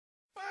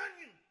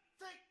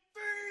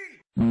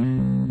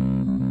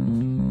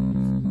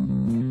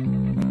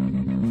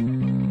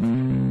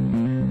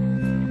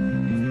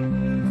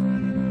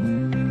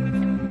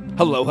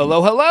Hello,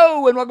 hello,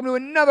 hello, and welcome to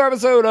another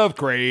episode of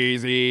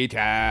Crazy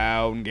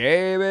Town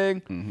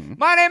Gaming.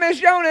 My name is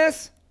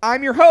Jonas.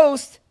 I'm your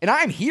host, and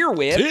I'm here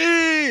with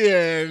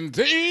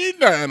TNT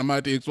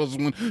Dinomight, the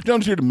explosive one.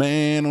 Jonas here, the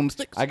man on the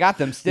sticks. I got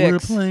them sticks. We're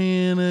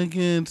playing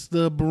against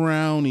the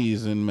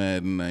Brownies in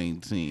Madden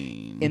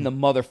 19. In the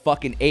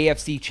motherfucking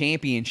AFC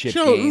Championship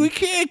Joe, game. we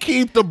can't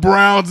keep the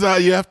Browns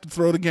out. You have to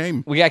throw the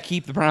game. We got to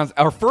keep the Browns.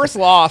 Our first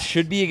loss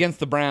should be against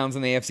the Browns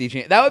in the AFC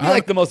Championship. That would be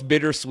like the most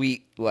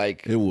bittersweet,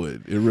 like... It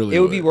would. It really would. It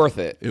would be worth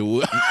it. It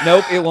would.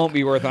 Nope, it won't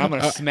be worth it. I'm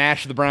going to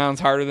smash the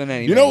Browns harder than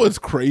anything. You know what's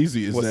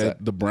crazy is What's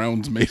that the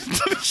Browns made it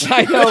to the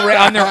I know, right,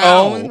 on their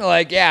own.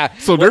 Like, yeah.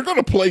 So they're going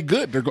to play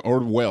good.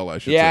 Or well, I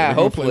should say. Yeah,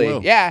 hopefully.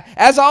 Well. Yeah.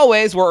 As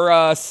always,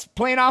 we're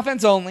playing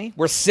offense only.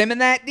 We're simming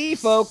that D,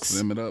 folks.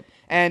 Sim it up.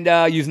 And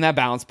using that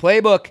balanced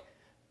playbook.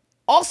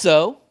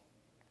 Also,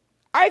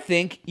 I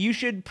think you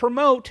should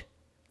promote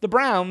the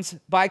Browns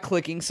by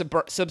clicking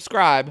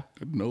subscribe.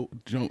 No,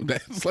 Joe,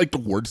 that's like the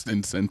worst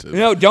incentive.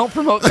 No, don't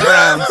promote the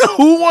Browns.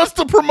 Who wants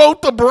to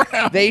promote the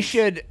Browns? They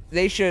should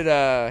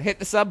hit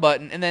the sub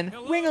button and then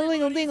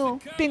ring-a-ling-a-dingle,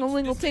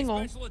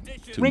 ding-a-ling-a-tingle,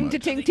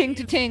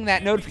 ring-ta-ting-ting-ta-ting,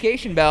 that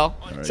notification bell.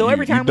 Right, So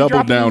every time you we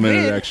drop doubled down a and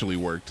vid, it actually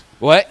worked.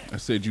 What? I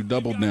said you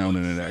doubled down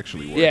and it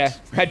actually worked. Yeah,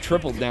 I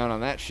tripled down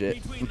on that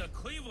shit.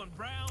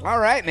 All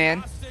right,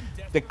 man.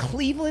 The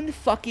Cleveland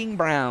fucking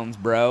Browns,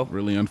 bro.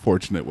 Really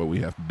unfortunate what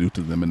we have to do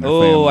to them and their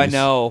families. Oh, I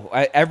know.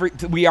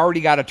 We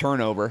already got a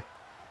turnover.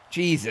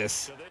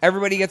 Jesus.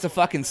 Everybody gets a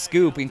fucking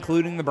scoop,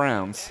 including the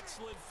Browns.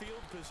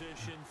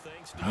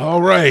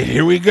 All right,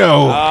 here we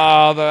go.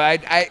 Oh,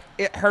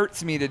 it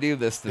hurts me to do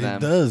this to them.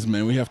 It does,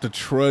 man. We have to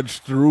trudge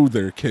through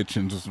their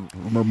kitchens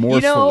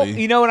remorsefully.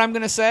 You know what I'm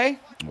going to say?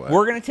 What?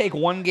 We're going to take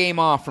one game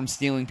off from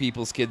stealing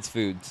people's kids'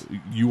 foods.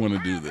 You want to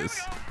do this?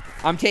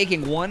 I'm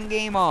taking one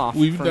game off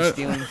We've from done-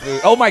 stealing food.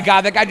 Oh, my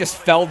God. That guy just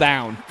fell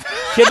down.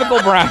 Typical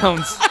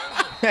Browns.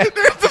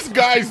 This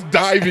guy's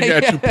diving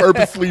at you,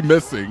 purposely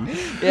missing.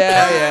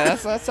 Yeah.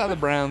 That's how the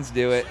Browns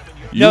do it.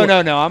 No.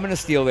 I'm going to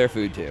steal their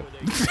food, too.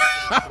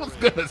 I was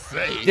going to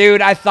say.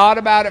 Dude, I thought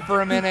about it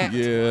for a minute.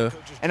 Yeah.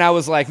 And I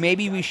was like,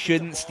 maybe we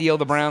shouldn't steal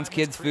the Browns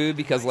kids' food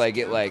because,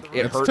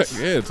 it hurts.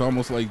 It's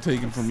almost like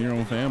taking from your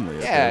own family.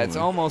 Yeah, it's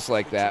almost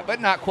like that.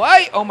 But not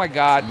quite. Oh, my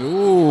God.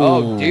 Ooh.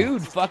 Oh,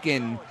 dude,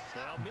 fucking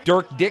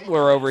Dirk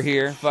Dickler over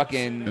here.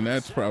 Fucking And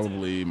that's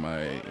probably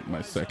my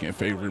second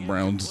favorite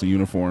Browns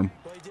uniform.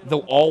 the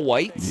all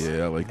white.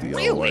 Yeah, I like the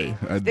Really? all white.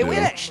 I They do.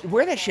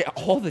 wear that shit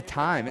all the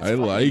time. It's I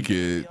fucking- like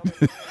it.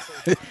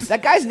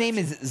 That guy's name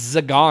is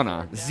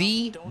Zagana.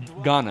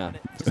 Z-Gana.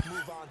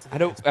 I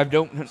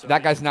don't.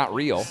 That guy's not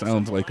real.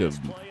 Sounds like a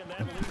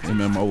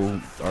MMO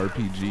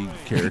RPG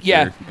character.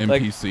 Yeah,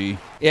 NPC.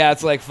 Yeah,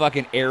 it's like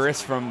fucking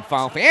Eris from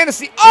Final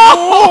Fantasy.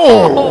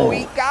 Oh,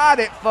 we got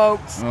it,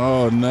 folks.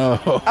 Oh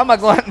no. I'm a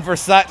glutton for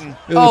Sutton.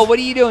 Oh, what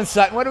are you doing,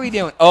 Sutton? What are we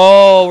doing?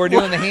 Oh, we're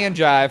doing the hand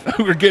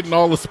jive. We're getting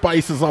all the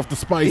spices off the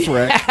spice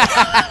rack.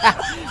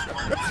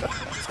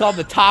 It's called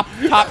the top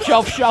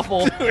shelf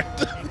shuffle.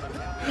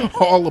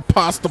 All the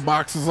pasta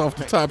boxes off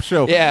the top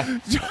shelf. Yeah.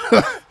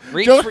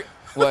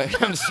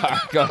 What? I'm sorry.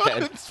 Go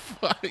ahead. It's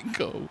fine.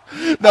 Go.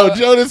 No,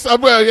 Jonas.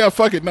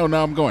 Fuck it. No,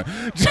 I'm going.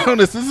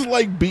 Jonas, this is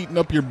like beating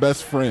up your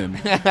best friend.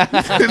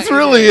 It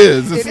really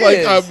is. It's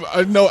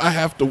I know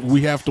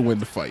we have to win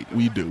the fight.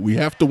 We do. We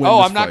have to win. Oh,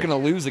 this I'm not fight.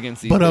 going to lose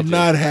against these. But bitches. I'm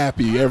not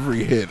happy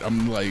every hit.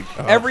 I'm like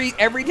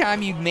every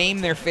time you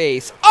name their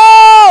face.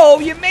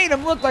 Oh, you made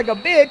them look like a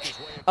bitch.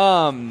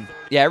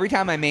 Yeah, every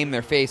time I name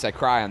their face, I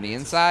cry on the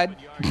inside,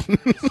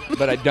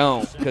 but I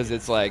don't because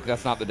it's like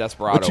that's not the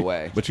Desperado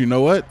way. But you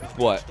know what?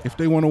 What? If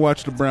they want to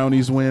watch the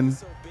Brownies win,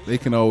 they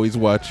can always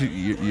watch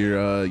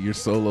your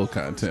solo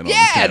content. Yeah,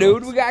 on the channel.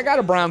 dude, I got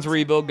a Browns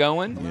rebuild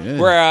going. Yeah.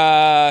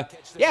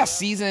 We're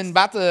season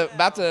about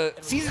to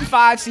season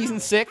 5, season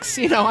 6.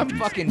 You know, I'm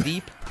fucking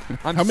deep.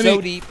 I'm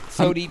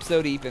so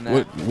deep in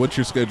that. What's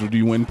your schedule? Do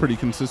you win pretty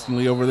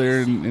consistently over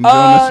there in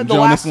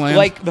Jonas land?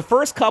 Like the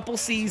first couple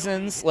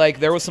seasons, like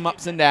there was some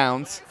ups and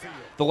downs.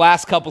 The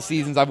last couple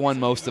seasons, I've won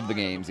most of the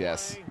games.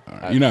 Yes.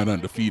 You're not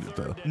undefeated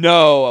though.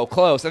 No,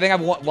 close. I think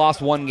I've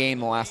lost one game in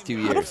the last 2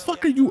 years. How the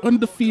fuck are you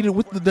undefeated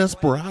with the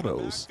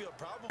Desperados?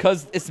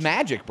 Because it's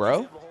magic,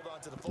 bro.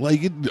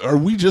 Like, are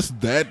we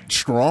just that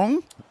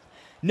strong?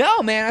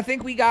 No, man. I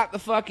think we got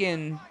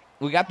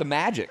the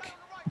magic.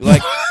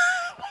 Like.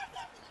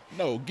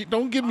 No,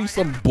 don't give me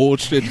some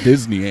bullshit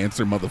Disney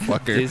answer,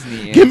 motherfucker.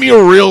 Disney answer. Give me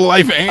a real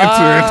life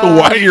answer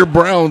into why your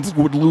Browns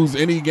would lose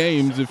any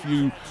games if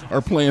you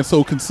are playing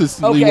so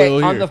consistently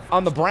well here.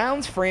 On the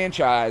Browns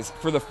franchise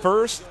for the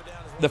first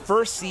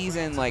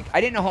season, like I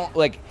didn't know how,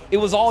 like it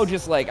was all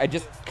just like I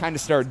just kind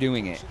of started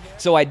doing it.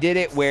 So I did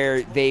it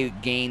where they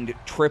gained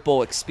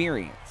triple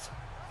experience.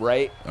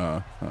 Right?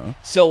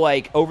 So,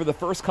 like, over the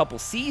first couple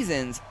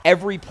seasons,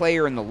 every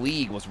player in the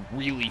league was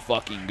really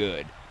fucking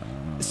good.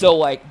 So,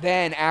 like,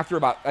 then after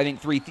about, I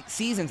think, 3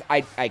 seasons,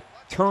 I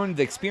turned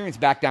the experience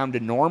back down to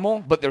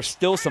normal, but there's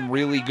still some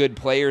really good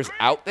players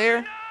out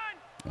there.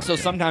 So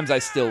sometimes I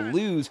still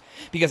lose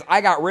because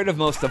I got rid of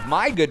most of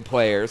my good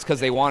players because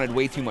they wanted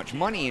way too much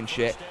money and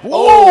shit.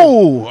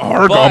 Whoa!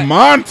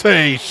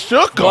 Argamonte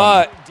shook him.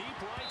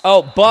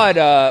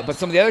 But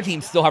some of the other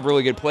teams still have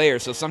really good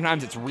players, so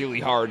sometimes it's really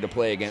hard to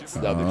play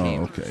against the other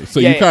team. Okay, so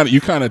you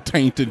kind of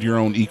tainted your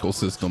own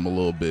ecosystem a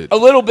little bit. A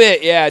little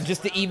bit, yeah,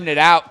 just to even it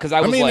out. Because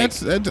I mean,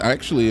 that's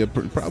actually it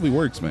probably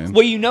works, man.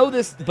 Well, you know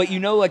this, but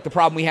like the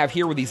problem we have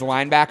here where these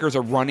linebackers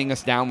are running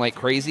us down like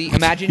crazy.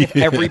 Imagine if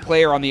every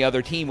player on the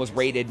other team was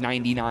rated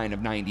 99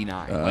 of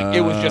 99. Like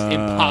it was just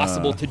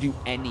impossible to do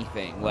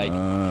anything.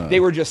 Like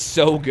they were just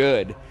so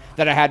good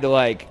that I had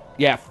to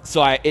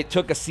So it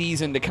took a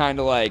season to kind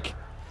of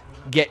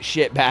get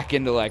shit back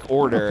into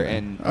order, okay.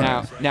 And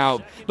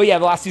now, but yeah,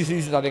 the last 2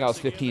 seasons I think I was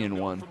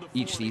 15-1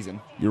 each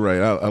season. You're right.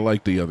 I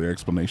like the other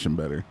explanation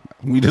better.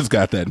 We just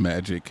got that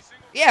magic.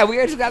 Yeah, we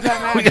just got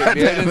that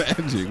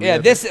magic. Yeah,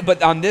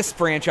 but on this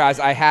franchise,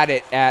 I had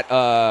it at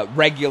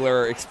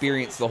regular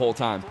experience the whole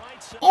time.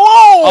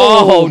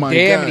 Oh my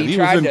damn! God. He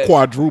was in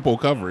quadruple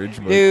coverage.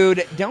 But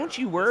dude, don't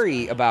you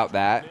worry about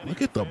that.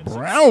 Look at the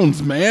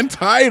Browns, man,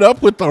 tied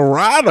up with the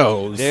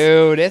Rados.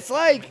 Dude,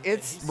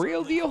 it's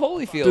real deal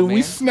Holyfield. Dude, man.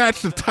 We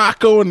snatched a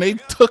taco and they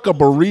took a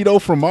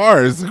burrito from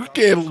ours.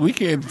 We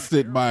can't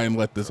sit by and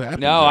let this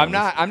happen. No, I'm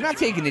not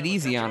taking it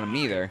easy on them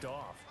either.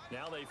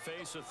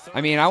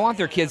 I mean, I want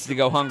their kids to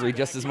go hungry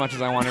just as much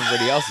as I want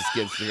everybody else's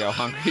kids to go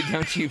hungry.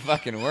 Don't you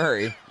fucking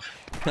worry.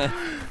 I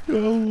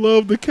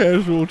love the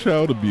casual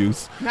child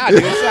abuse. Nah,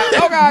 dude.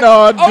 Oh,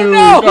 God. No, dude.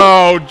 No.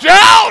 Oh,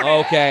 Joe!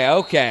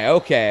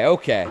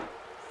 Okay.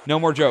 No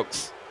more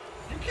jokes.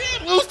 You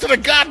can't lose to the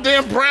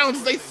goddamn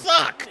Browns. They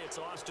suck.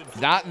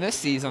 Not in this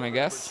season, I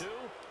guess.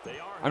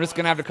 I'm just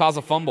going to have to cause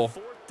a fumble.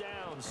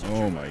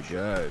 Oh, my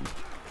God.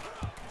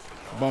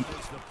 Bump.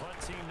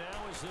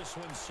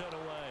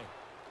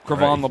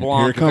 Crevon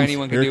LeBlanc. If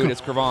anyone can do it, it's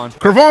Crevon.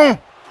 Crevon!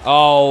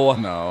 Oh.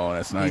 No,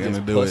 that's not going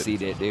to do it. He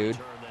pussied it, dude.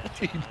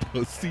 He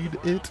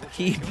pussied it?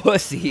 He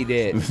pussied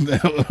it. Is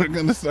that what we're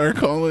going to start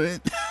calling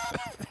it?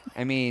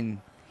 I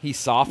mean, he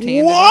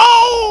soft-handed.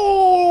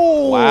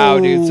 Whoa! Wow,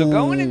 dude. So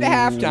going into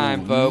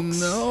halftime,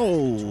 folks.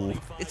 No.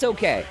 It's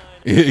okay.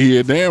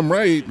 Yeah, damn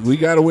right. We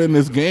got to win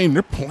this game.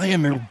 They're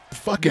playing their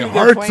fucking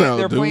hearts out,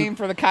 They're dude. playing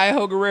for the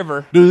Cuyahoga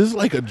River. Dude, this is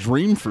like a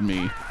dream for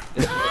me.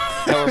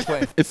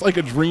 It's like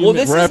a dream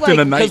wrapped in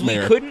a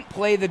nightmare. Because we couldn't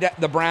play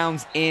the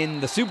Browns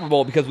in the Super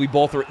Bowl because we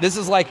both were. This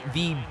is like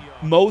the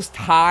most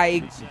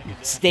high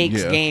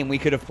stakes game we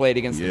could have played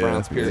against the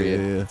Browns.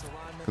 Period. Yeah,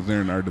 because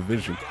they're in our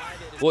division.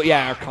 Well,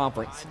 yeah, our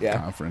conference. Yeah,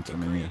 conference. I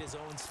mean,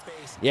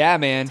 yeah,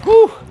 man.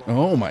 Whew.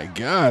 Oh my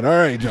God! All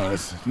right,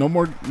 Jonas. No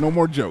more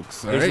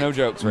jokes. There's no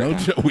jokes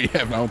right now. We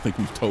have. I don't think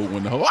we've told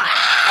one the whole.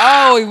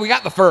 Oh, we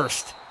got the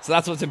first. So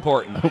that's what's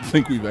important. I don't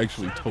think we've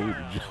actually told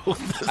a joke.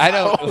 I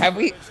don't. Have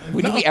we?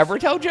 Did we ever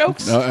tell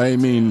jokes? No, I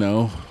mean,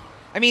 no.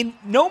 I mean,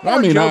 no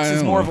more jokes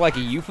is more of like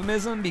a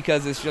euphemism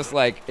because it's just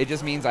it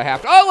just means I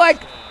have to.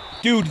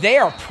 Dude, they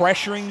are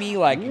pressuring me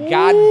like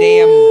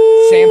goddamn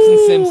Samson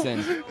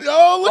Simpson.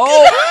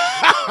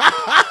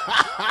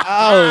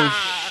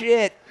 Oh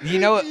shit! You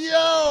know what?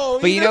 Yo,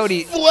 but you know what?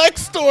 He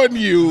flexed on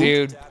you,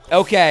 dude.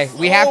 Okay,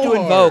 we have to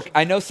invoke.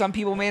 I know some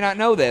people may not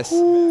know this.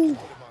 Ooh.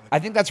 I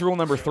think that's rule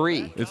number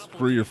 3. It's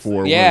 3 or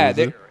 4. Yeah,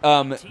 the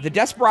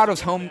Desperados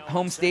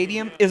home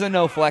stadium is a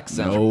no flex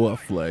zone. No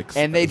flex,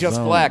 and they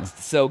just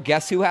flexed. So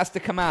guess who has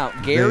to come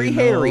out? Gary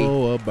Harry.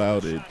 Know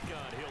about it.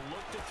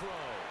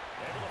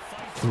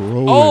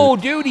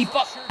 Dude,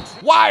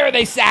 why are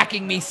they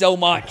sacking me so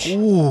much?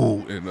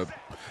 Ooh, and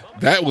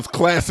that was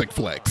classic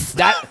flex.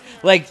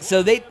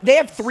 So they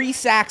have 3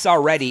 sacks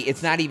already.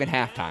 It's not even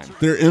halftime.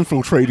 They're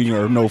infiltrating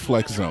our no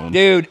flex zone.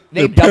 Dude,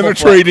 they're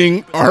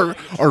penetrating our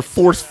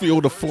force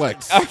field of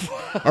flex.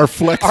 Our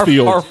flex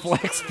field. Our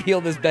flex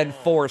field has been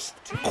forced.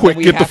 Quick,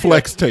 get the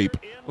flex tape.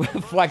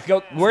 Flex,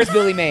 go. Where's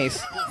Billy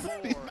Mays?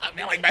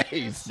 Billy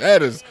Mays.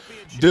 That is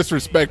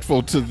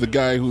disrespectful to the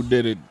guy who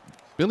did it.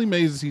 Billy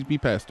Mays, he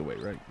passed away,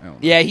 right?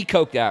 Yeah, he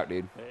coked out,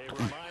 dude.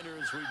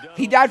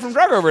 He died from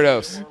drug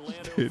overdose.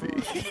 Did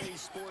he?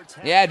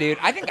 Yeah, dude.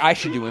 I think I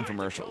should do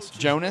infomercials.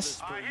 Jonas.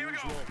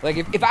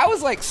 If I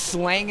was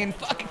slanging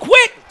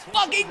quit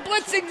fucking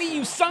blitzing me,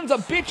 you sons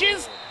of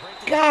bitches.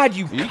 God,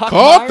 you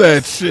caught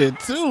that shit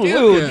too.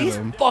 Dude, these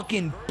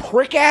fucking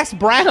prick-ass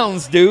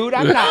Browns, dude.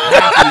 I'm not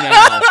happy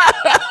now.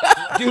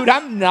 Dude,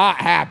 I'm not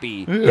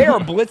happy. They are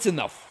blitzing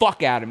the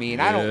fuck out of me,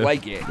 and I don't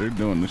like it. They're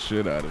doing the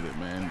shit out of it,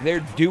 man.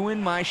 They're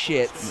doing my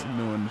shits. They're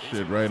doing the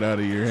shit right out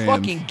of your hands.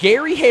 Fucking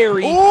Gary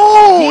Harry.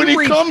 Oh, he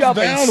reached comes up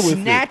down and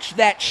with snatched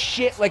that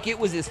shit like it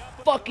was his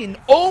fucking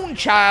own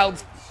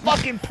child's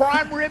fucking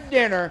prime rib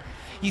dinner.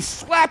 He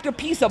slapped a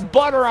piece of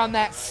butter on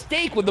that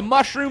steak with the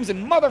mushrooms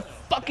and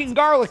motherfucking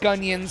garlic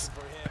onions.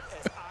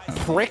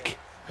 Prick.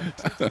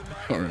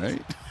 All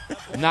right.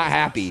 Not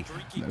happy.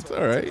 That's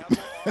all right.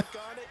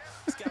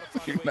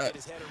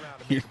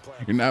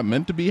 You're not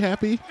meant to be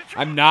happy?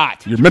 I'm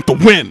not. You're meant to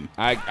win.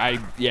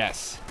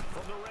 Yes.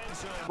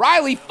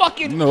 Riley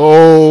fucking.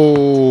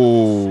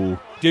 No.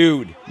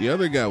 Dude. The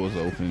other guy was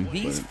open.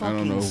 These but I don't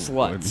fucking know sluts.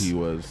 what he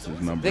was. His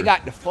number. They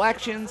got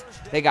deflections.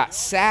 They got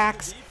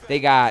sacks. They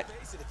got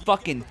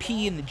fucking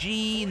P in the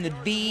G and the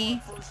V.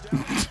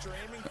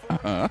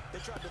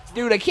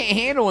 Dude, I can't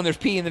handle when there's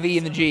P in the V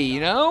and the G, you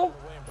know?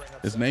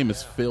 His name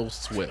is Phil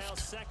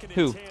Swift.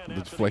 Who?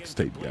 The flex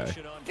tape guy.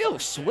 Phil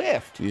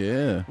Swift?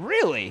 Yeah.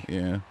 Really?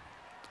 Yeah.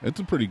 It's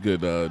a pretty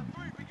good, what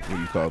do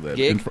you call that?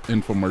 Gig?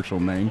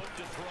 Infomercial name.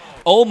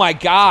 Oh, my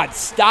God.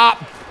 Stop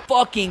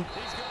fucking...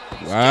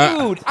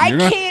 Wow. Dude,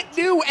 I can't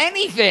do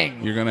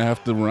anything. You're going to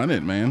have to run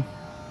it, man.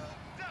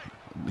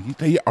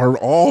 They are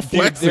all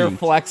flexing. Dude, they're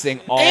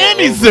flexing all And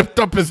he zipped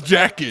up his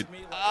jacket.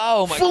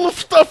 Oh, my... Full of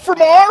stuff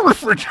from our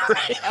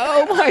refrigerator.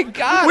 Oh, my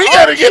God. We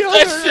got to get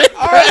that shit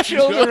Our back,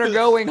 children Jonas. are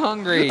going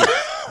hungry.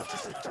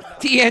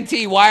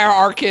 TNT, why are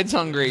our kids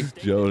hungry?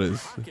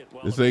 Jonas,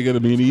 this ain't going to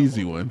be an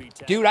easy one.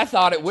 Dude, I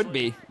thought it would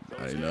be.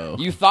 I know.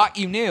 You thought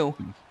you knew.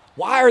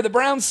 Why are the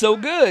Browns so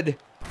good?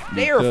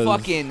 They are Because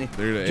fucking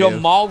they're the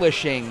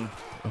demolishing.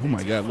 Oh,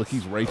 my God. Look,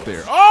 he's right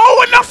there.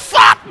 Oh, and the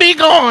sock be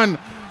gone.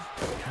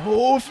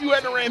 Oh, if you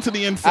hadn't ran to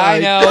the inside. I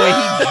know.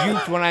 He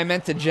juked when I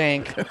meant to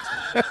jank.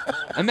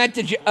 I meant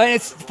to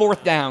it's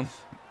fourth down.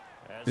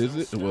 Is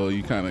it? Well,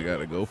 you kind of got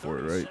to go for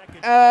it,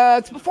 right?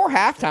 It's before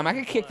halftime. I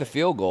could kick the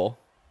field goal.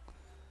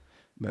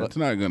 That's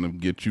not going to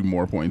get you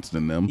more points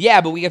than them.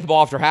 Yeah, but we get the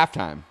ball after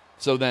halftime.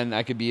 So then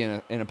I could be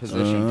in a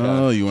position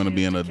Oh, to. you want to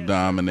be in a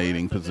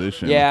dominating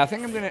position. Yeah, I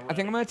think I'm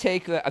gonna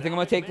take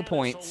the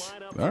points.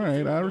 All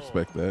right, I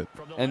respect that.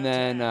 And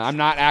then I'm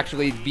not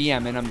actually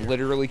BMing. I'm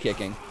literally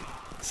kicking.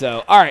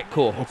 So, all right,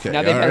 cool. Okay,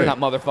 now they all better right.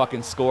 not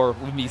motherfucking score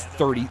with me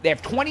 30. They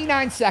have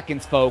 29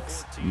 seconds,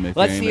 folks.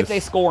 Let's see if they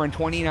score in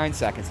 29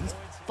 seconds. These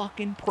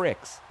fucking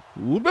pricks.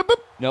 Whoop, whoop,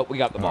 whoop. Nope, we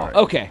got the ball. All right.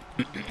 Okay.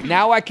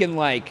 Now I can,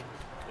 like,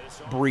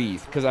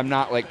 breathe because I'm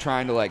not, like,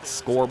 trying to, like,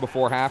 score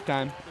before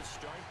halftime.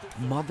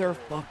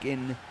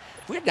 Motherfucking...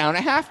 We're down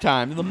at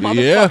halftime to the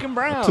motherfucking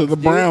Browns. To the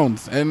dude.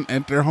 Browns and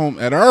at their home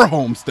at our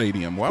home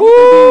stadium. Why,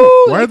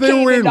 Woo! why are they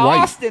came wearing into white?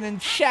 Austin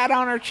and shat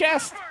on our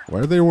chest.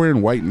 Why are they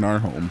wearing white in our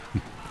home?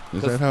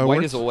 Is that how it White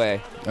works? is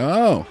away.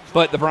 Oh,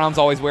 But the Browns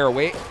always wear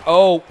away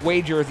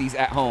jerseys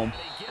at home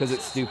because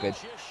it's stupid.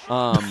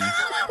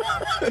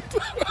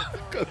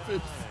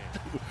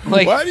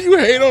 Like, why do you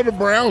hate on the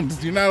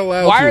Browns? You're not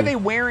allowed. why to. are they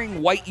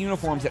wearing white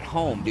uniforms at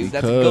home, dude?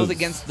 That Because goes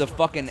against the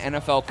fucking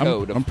NFL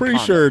code. I'm pretty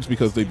sure it's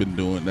because they've been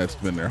doing that's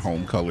been their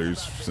home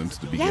colors since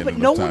the beginning. Yeah, but of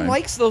no time. one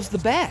likes those the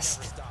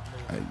best.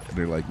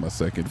 They're like my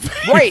second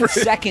favorite. Right,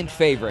 second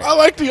favorite. I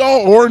like the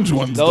all orange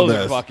ones. Those the are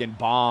best. fucking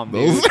bomb,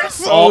 dude. Those are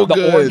so the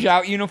good. orange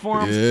out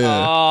uniforms.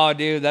 Yeah. Oh,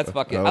 dude, that's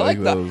fucking. I like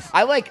the those.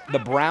 I like the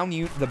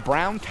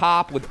brown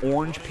top with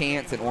orange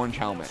pants and orange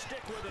helmet.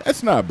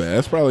 That's not bad.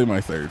 That's probably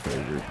my third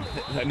favorite.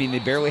 I mean, they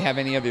barely have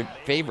any other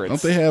favorites.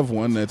 Don't they have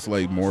one that's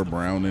like more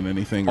brown than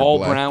anything? Or all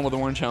black? brown with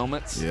orange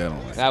helmets? Yeah, I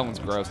don't like that one's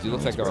gross, dude.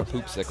 Looks like they're a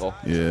poopsicle.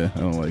 Yeah, I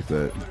don't like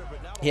that.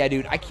 Yeah,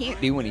 dude, I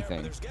can't do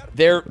anything.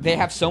 They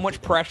have so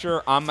much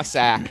pressure on my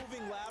sack.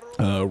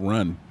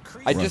 Run.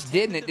 I just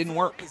did, and it didn't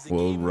work.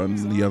 Well, run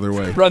the other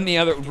way.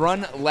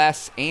 Run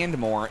less and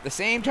more at the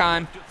same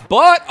time.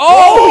 But he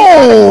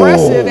got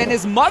aggressive, and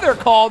his mother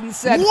called and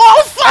said,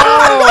 Whoa, son!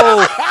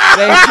 "Oh,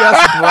 they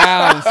just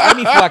Browns." Let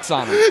me flex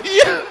on him.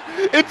 Yeah,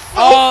 it's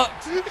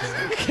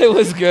so, It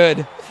was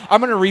good.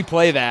 I'm gonna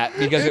replay that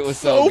because it was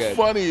so good.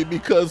 funny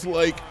because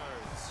like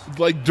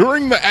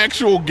during the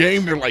actual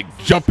game, they're like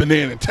jumping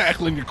in and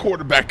tackling your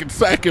quarterback and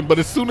sacking. But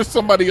as soon as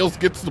somebody else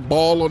gets the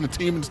ball on the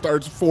team and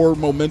starts forward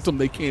momentum,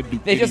 they can't do.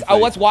 They just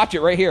anything. let's watch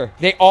it right here.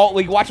 We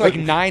watch like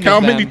 9 How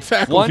of them. many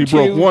tackles 1, he 2,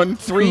 broke? 1,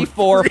 3, 2,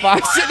 4,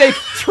 5. 6. They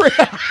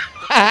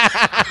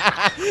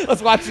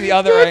let's watch the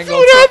other That's angle.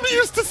 what I'm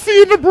used to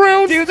seeing the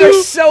Browns. Dude, do.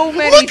 there's so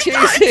many Look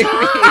at chasing the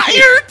me.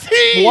 entire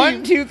team.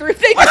 1, 2, 3.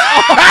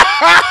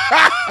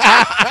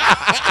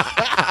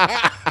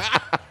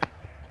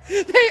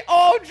 They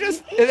all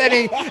just and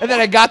then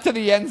I got to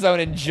the end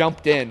zone and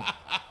jumped in.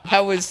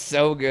 That was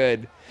so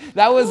good.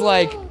 That was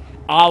like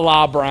a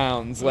la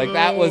Browns. Like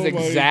that was Oh my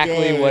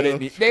exactly God. what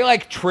it. They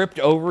like tripped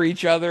over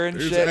each other and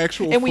There's shit.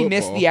 actual And we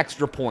missed football. the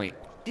extra point.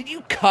 Did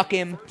you cuck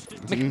him?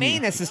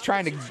 McManus is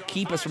trying to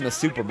keep us from the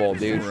Super Bowl,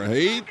 dude.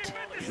 Right?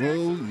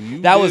 Well,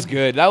 That was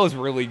good. That was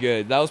really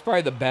good. That was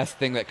probably the best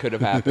thing that could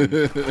have happened.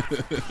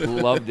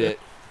 Loved it.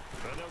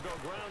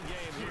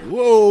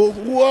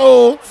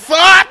 Whoa,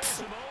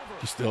 Fox!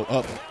 He's still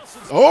up.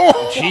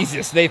 Oh!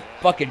 Jesus, they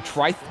fucking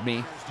trifed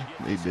me.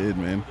 They did,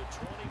 man.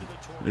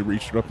 They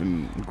reached up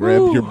and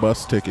grabbed your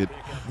bus ticket.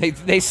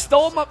 They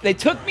stole them up. They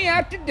took me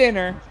out to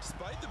dinner,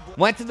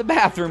 went to the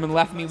bathroom, and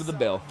left me with the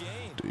bill.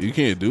 Dude, you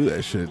can't do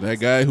that shit. That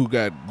guy who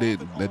did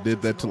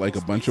that to like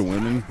a bunch of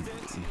women,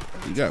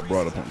 he got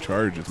brought up on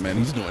charges, man.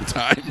 He's doing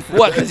time.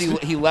 What? Because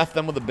he left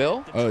them with a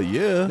bill?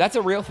 Yeah. That's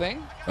a real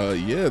thing?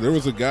 Yeah. There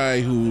was a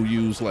guy who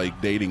used like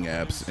dating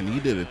apps, and he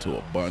did it to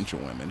a bunch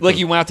of women. Like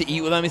you went out to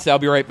eat with them, he said, "I'll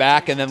be right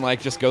back," and then like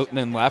just go and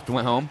then left and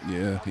went home?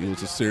 Yeah, he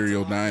was a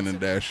serial dine and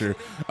dasher.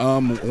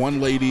 One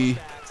lady,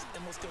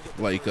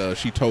 Like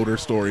she told her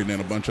story, and then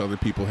a bunch of other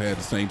people had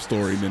the same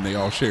story, and then they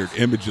all shared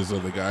images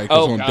of the guy.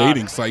 Because on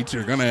dating sites,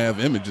 you're gonna have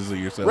images of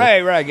yourself.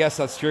 Right. I guess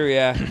that's true.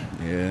 Yeah.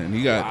 Yeah, and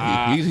he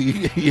got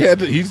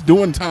he's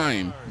doing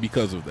time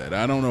because of that.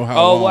 I don't know how.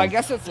 Oh long. well, I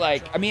guess it's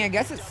like I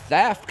guess it's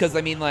theft because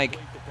like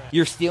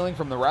you're stealing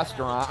from the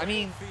restaurant. I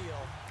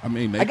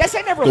guess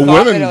I never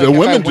thought that the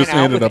women if I just went out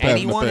ended with up having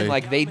to anyone pay. and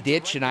like they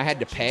ditch and I had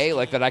to pay,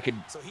 like that I could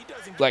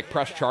like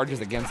press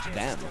charges against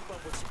them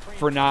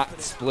for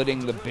not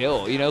splitting the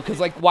bill, because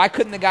like why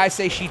couldn't the guy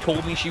say she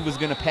told me she was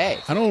gonna pay?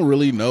 I don't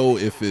really know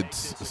if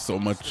it's so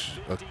much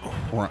a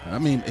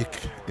crime.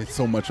 It's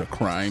so much a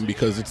crime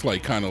because it's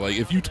like kind of like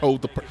if you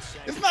told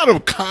it's not a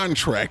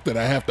contract that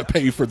I have to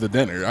pay for the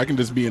dinner. I can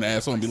just be an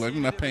asshole and be like,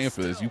 I'm not paying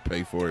for this. You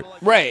pay for it,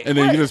 right? And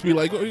then you just be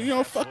like,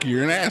 fuck you,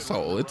 you're an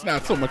asshole. It's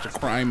not so much a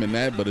crime in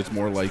that, but it's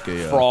more like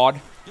a fraud.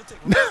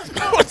 No,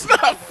 it's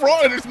not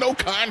fraud. There's no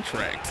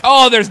contract.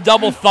 Oh, there's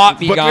double thought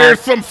begun. But there's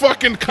some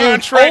fucking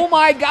contract. Dude, oh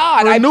my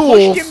God! renewals.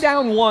 I pushed him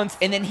down once,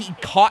 and then he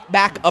caught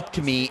back up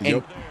to me.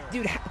 And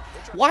dude,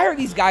 why are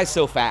these guys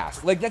so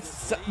fast? Like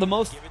that's the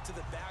most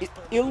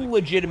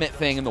illegitimate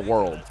thing in the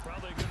world.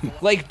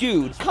 Like,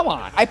 dude, come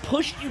on! I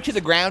pushed you to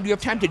the ground. You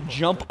have time to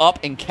jump up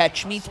and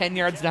catch me 10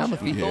 yards down the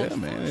field. Yeah,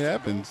 man, it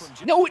happens.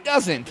 No, it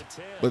doesn't.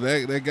 But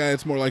that guy,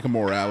 it's more like a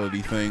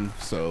morality thing.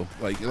 So,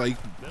 like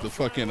the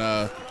fucking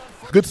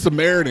Good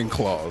Samaritan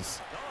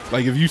clause.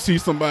 Like if you see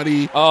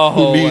somebody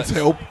who needs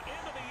help,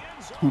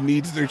 who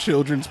needs their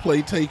children's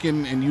plate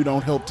taken, and you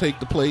don't help take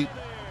the plate,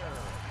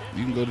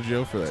 you can go to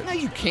jail for that. No,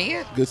 you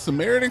can't. Good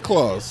Samaritan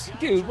clause.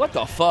 Dude, what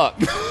the fuck?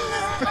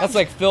 That's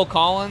like Phil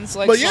Collins.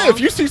 But yeah, if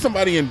you see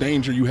somebody in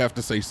danger, you have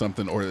to say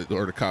something, or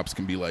the cops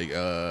can be like,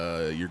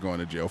 you're going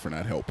to jail for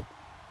not help.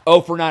 Oh,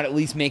 for not at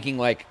least making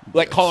like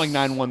calling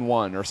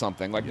 911 or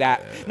something like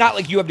that. Not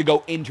like you have to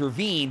go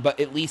intervene, but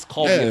at least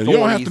call the authorities. You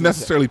don't have to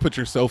necessarily put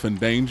yourself in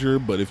danger,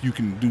 but if you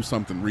can do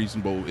something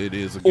reasonable, it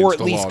is against the law. Or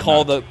at least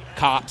call the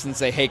cops and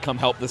say, "Hey, come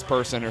help this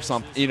person" or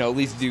something. At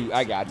least do.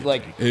 I got you.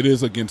 Like it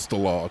is against the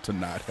law to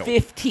not help.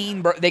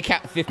 15. They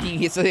count 15.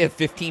 He said they had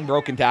 15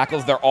 broken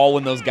tackles. They're all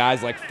when those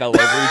guys like fell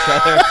over each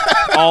other.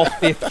 All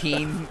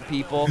 15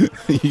 people.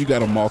 You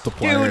got a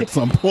multiplier at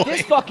some point.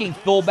 This fucking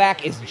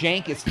fullback is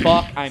jank as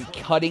fuck. I'm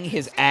cutting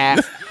his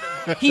ass.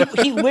 He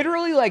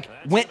literally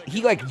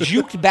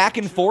juked back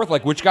and forth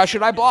like which guy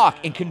should I block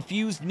and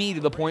confused me to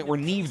the point where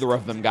neither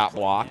of them got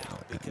blocked.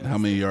 How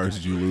many yards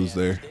did you lose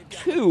there?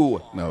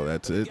 2. No,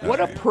 that's it. What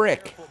a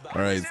prick.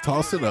 All right,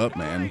 toss it up,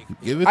 man.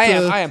 Give it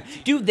I am.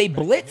 Dude, they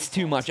blitz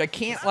too much. I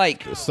can't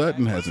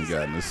Sutton hasn't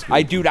gotten this scoop.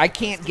 I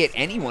can't get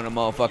anyone a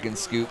motherfucking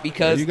scoop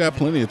because you got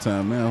plenty of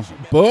time now.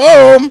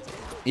 Boom!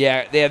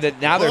 Yeah,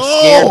 now they're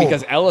scared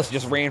because Ellis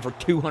just ran for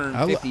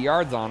 250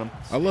 yards on him.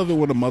 I love it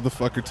when a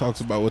motherfucker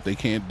talks about what they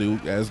can't do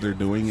as they're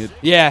doing it.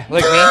 Yeah,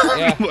 like me.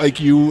 Yeah. Like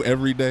you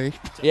every day.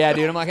 Yeah,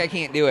 dude, I'm like, I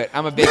can't do it.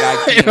 I'm a big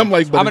IQ. I'm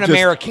like, I'm an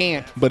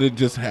American. But it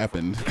just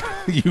happened.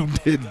 You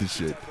did the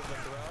shit.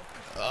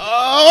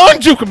 Oh,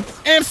 and juke him,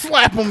 and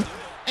slap him,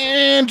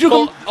 and juke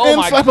him,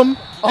 and slap him,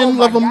 and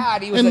love him,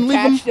 God, he was and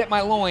attached at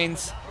my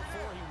loins.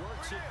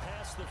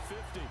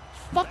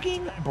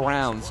 Fucking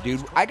Browns,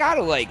 dude. I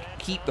gotta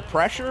keep the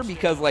pressure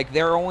because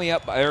we're only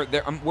up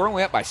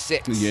by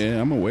 6.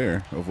 Yeah, I'm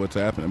aware of what's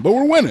happening, but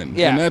we're winning.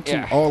 Yeah, and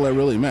that's all that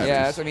really matters.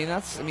 Yeah,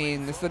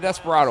 it's the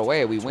Desperado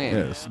way. We win.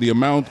 Yes, the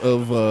amount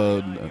of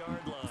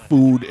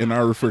food in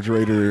our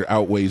refrigerator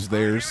outweighs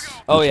theirs.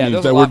 Oh yeah,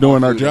 means that we're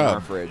doing our job. In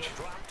our fridge.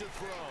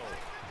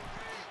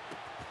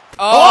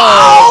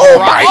 Oh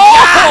my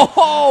God!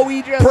 Oh,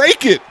 he just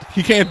break it.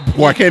 He can't.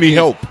 Why can't he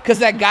help? Because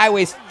that guy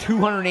weighs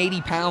 280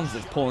 pounds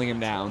that's pulling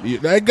him down. Yeah,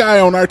 that guy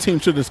on our team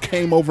should have just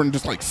came over and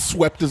just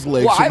swept his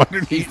legs from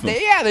underneath him.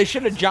 Yeah, they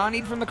should have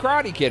Johnny'd from the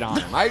Karate Kid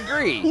on him. I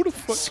agree. Who the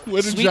fuck?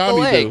 What did Sweep Johnny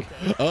the leg.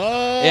 do?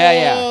 Oh,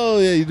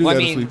 yeah. You do. Well,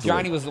 sweep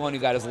Johnny the was the one who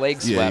got his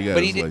leg swept. Yeah, he got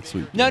but his he leg did.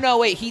 swept, No,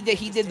 wait. He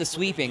did the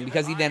sweeping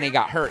because he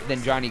got hurt.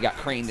 Then Johnny got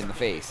craned in the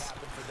face.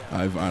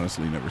 I've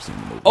honestly never seen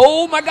the movie.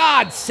 Oh my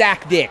God,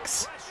 sack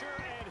dicks.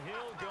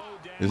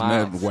 Isn't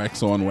that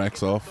wax on,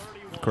 wax off?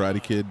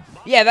 Karate Kid?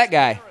 Yeah, that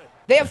guy.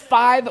 They have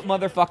 5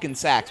 motherfucking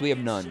sacks. We have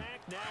none.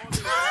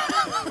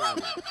 I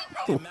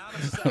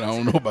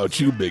don't know about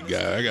you, big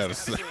guy. I gotta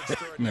say,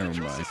 never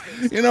mind.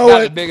 You know Not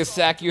what? the biggest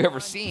sack you ever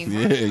seen.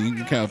 Yeah, you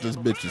can count this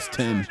bitch as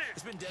 10.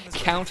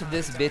 Count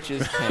this bitch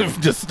as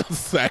 10. Just a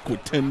sack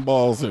with 10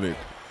 balls in it.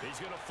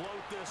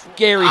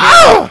 Gary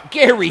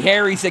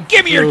Harry said,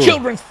 "Give me your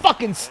children's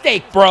fucking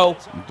steak, bro."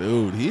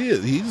 Dude,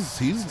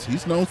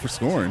 he's known for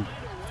scoring.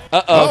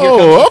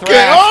 Oh,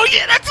 okay. Oh,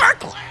 yeah, that's our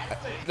class.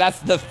 That's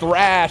the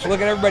thrash. Look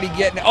at everybody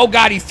getting it. Oh,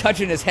 God, he's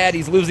touching his head.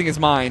 He's losing his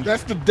mind.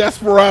 That's the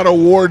Desperado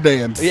war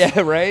dance.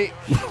 Yeah, right?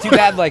 Too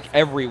bad,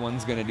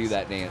 everyone's going to do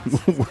that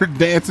dance. We're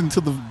dancing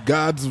to the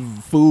gods of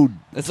food.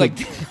 It's like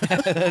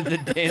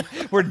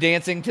we're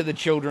dancing to the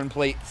children's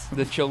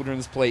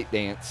plate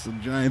dance. The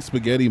giant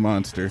spaghetti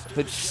monster.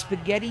 The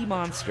spaghetti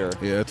monster.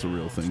 Yeah, that's a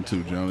real thing,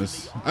 too,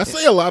 Jonas. I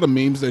say a lot of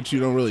memes that you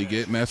don't really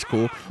get, and that's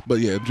cool. But,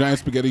 yeah, giant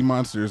spaghetti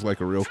monster is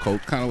like a real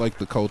cult, kind of like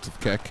the cult of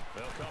Keck.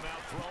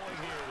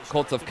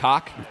 Colts of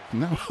cock?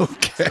 No,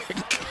 okay.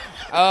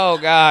 Oh,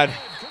 God.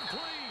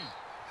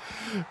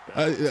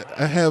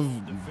 I have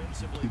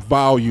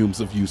volumes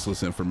of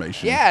useless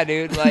information. Yeah,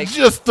 dude. Like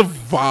just the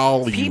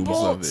volumes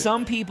of it.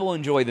 Some people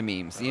enjoy the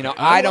memes. You know,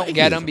 I don't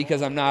get them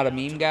because I'm not a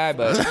meme guy.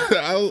 But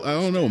I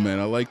don't know, man.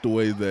 I like the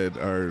way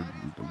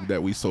that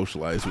we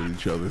socialize with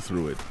each other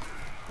through it.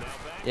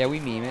 Yeah, we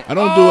meme it. I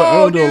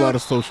don't do a lot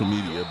of social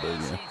media, but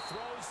yeah.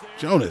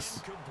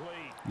 Jonas,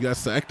 you got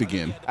sacked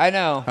again. I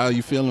know. How are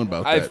you feeling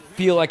about I that?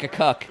 feel like a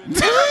cuck.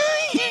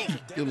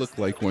 You look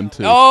like one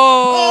too.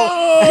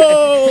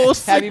 Oh,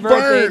 happy sick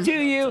birthday burn. to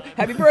you!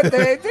 Happy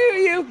birthday to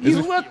you!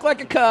 You look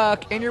like a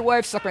cuck, and your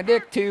wife sucked my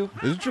dick too.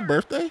 Is it your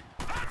birthday?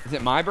 Is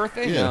it my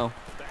birthday? Yeah. No,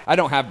 I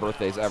don't have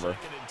birthdays ever.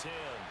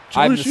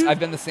 Jonas, I've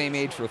been the same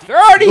age for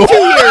 32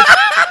 years.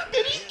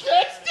 Did he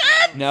catch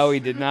that? No, he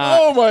did not.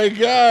 Oh my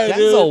god!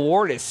 Denzel Dude.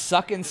 Ward is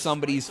sucking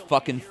somebody's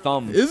fucking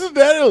thumb. Isn't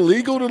that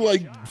illegal to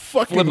like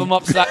fucking Flip them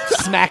up,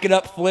 smack it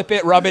up, flip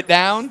it, rub it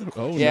down.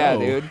 Oh, yeah, no.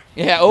 dude.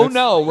 Yeah. Oh That's-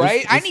 no,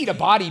 right? that's- I need a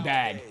body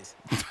bag.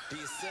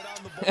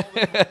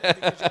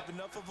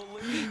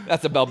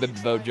 That's a Bell Biv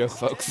DeVoe joke,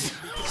 folks.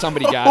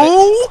 Somebody got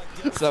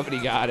it. Somebody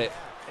got it.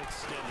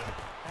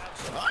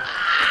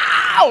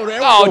 Ow, there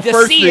we Oh, go, just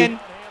first seeing. thing.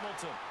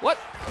 What?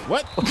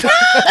 What?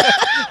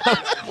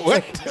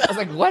 I was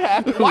like, what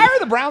happened? Why are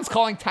the Browns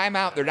calling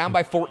timeout? They're down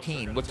by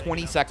 14 with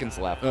 20 seconds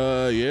left.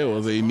 Yeah,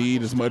 well, they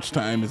need as much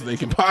time as they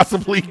can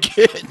possibly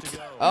get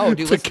Oh,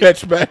 dude, to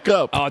catch back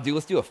up. Oh, dude,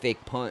 let's do a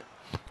fake punt.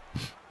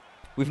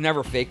 We've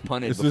never fake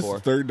punted Is this before.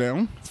 third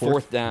down? It's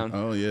fourth down.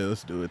 Oh, yeah,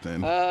 let's do it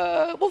then.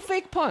 We'll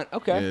fake punt.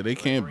 Okay. Yeah, they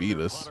can't beat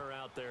us.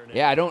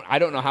 Yeah, I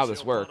don't know how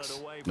this works.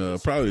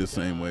 Probably the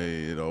same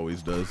way it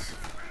always does.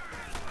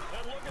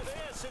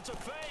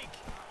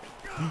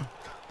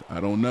 I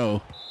don't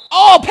know.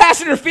 Oh,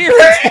 pass interference!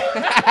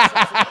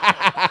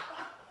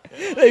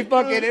 They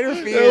fucking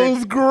interfered. That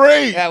was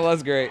great. That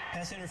was great.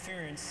 Pass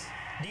interference,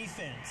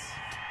 defense.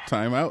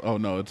 Timeout? Oh,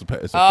 no, it's a foul.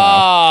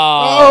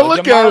 Oh,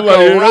 look at him.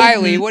 DeMarco Like,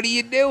 Riley, what are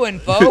you doing,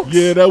 folks?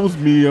 Yeah, that was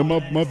me.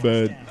 My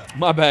bad.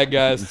 My bad,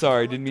 guys.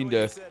 Sorry, didn't mean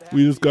to.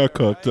 We just got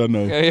cooked, I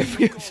know.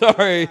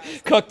 Sorry,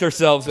 cucked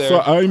ourselves there. So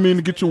I didn't mean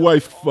to get your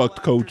wife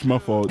fucked, Coach. My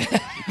fault.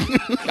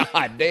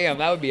 God damn,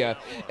 that would be a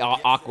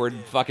awkward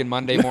fucking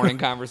Monday morning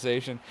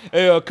conversation.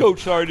 Hey,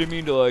 Coach, sorry, didn't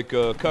mean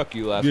to cuck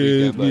you last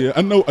weekend. But Yeah,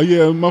 I know.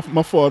 Yeah,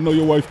 my fault. I know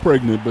your wife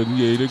pregnant, but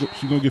yeah,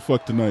 she's gonna get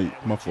fucked tonight.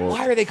 My fault.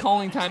 why are they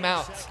calling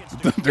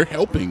timeouts? They're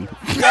helping.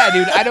 Yeah,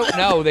 dude, I don't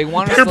know. They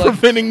want us They're to.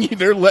 preventing you.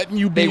 They're letting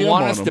you. They BM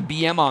want on us to them.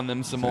 BM on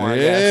them some more. I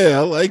guess. Yeah,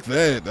 I like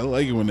that. I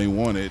like it when they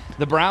want it.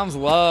 The Browns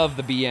love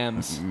the BMs.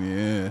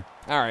 Yeah.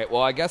 All right.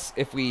 Well, I guess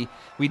if we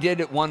did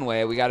it one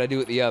way, we got to do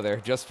it the other,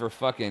 just for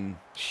fucking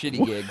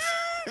shitty gigs.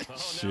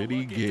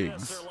 Shitty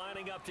gigs.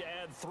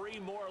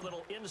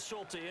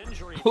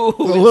 Ooh,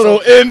 A little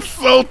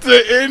insult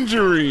to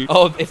injury.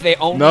 Oh, if they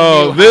only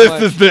No, knew how this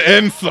much- is the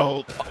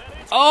insult.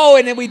 Oh,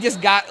 and then we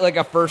just got like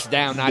a first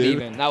down. Not Dude.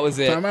 even. That was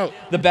it. Timeout.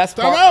 The best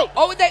part. Timeout.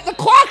 Oh, the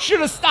clock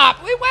should have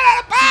stopped. We went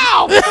out of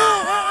bounds.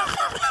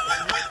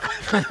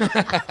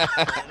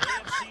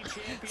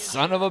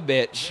 Son of a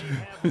bitch.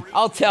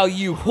 I'll tell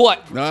you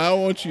what. No, I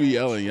don't want you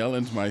yelling.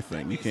 Yelling's my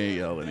thing. You can't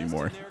yell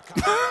anymore.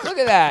 Look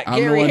at that. I'm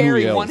the Gary one who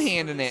Harry yells.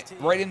 one-handing it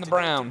right in the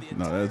brown.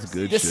 No, that's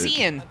good Just shit.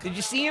 seeing. Did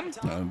you see him?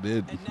 I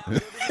did.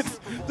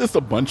 Just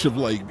a bunch of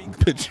like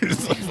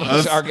pictures of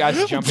us Our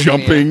guys jumping.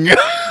 jumping. Yeah,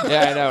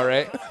 I know,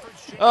 right?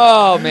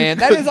 Oh, man.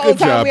 That is all the Good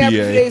time job, we have for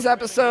EA. today's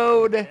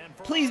episode.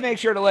 Please make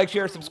sure to like,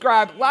 share,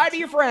 subscribe. Lie to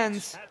your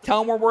friends. Tell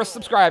them we're worth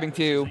subscribing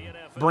to.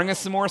 Bring us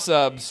some more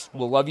subs.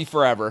 We'll love you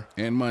forever.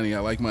 And money. I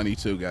like money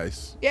too,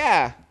 guys.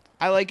 Yeah,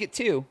 I like it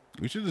too.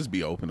 We should just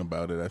be open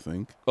about it, I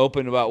think.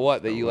 Open about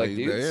what? That you like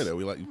dudes? Yeah, that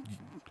we like.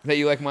 That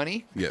you like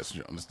money? Yes,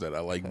 Jonas, that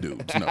I like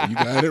dudes. No, you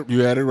got it.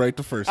 You had it right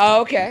the first time.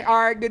 Oh, okay. All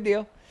right, good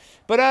deal.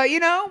 But,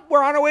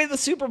 we're on our way to the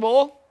Super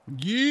Bowl.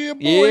 Yeah,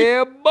 boy.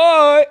 Yeah,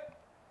 boy.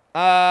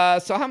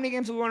 So how many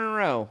games have we won in a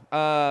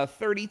row?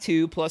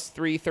 32 plus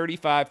 3,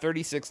 35,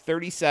 36,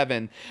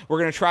 37. We're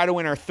going to try to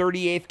win our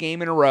 38th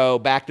game in a row,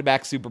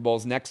 back-to-back Super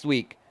Bowls next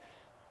week.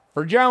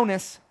 For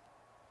Jonas,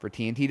 for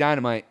TNT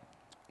Dinomight,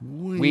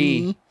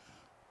 we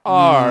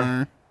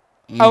are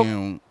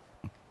out.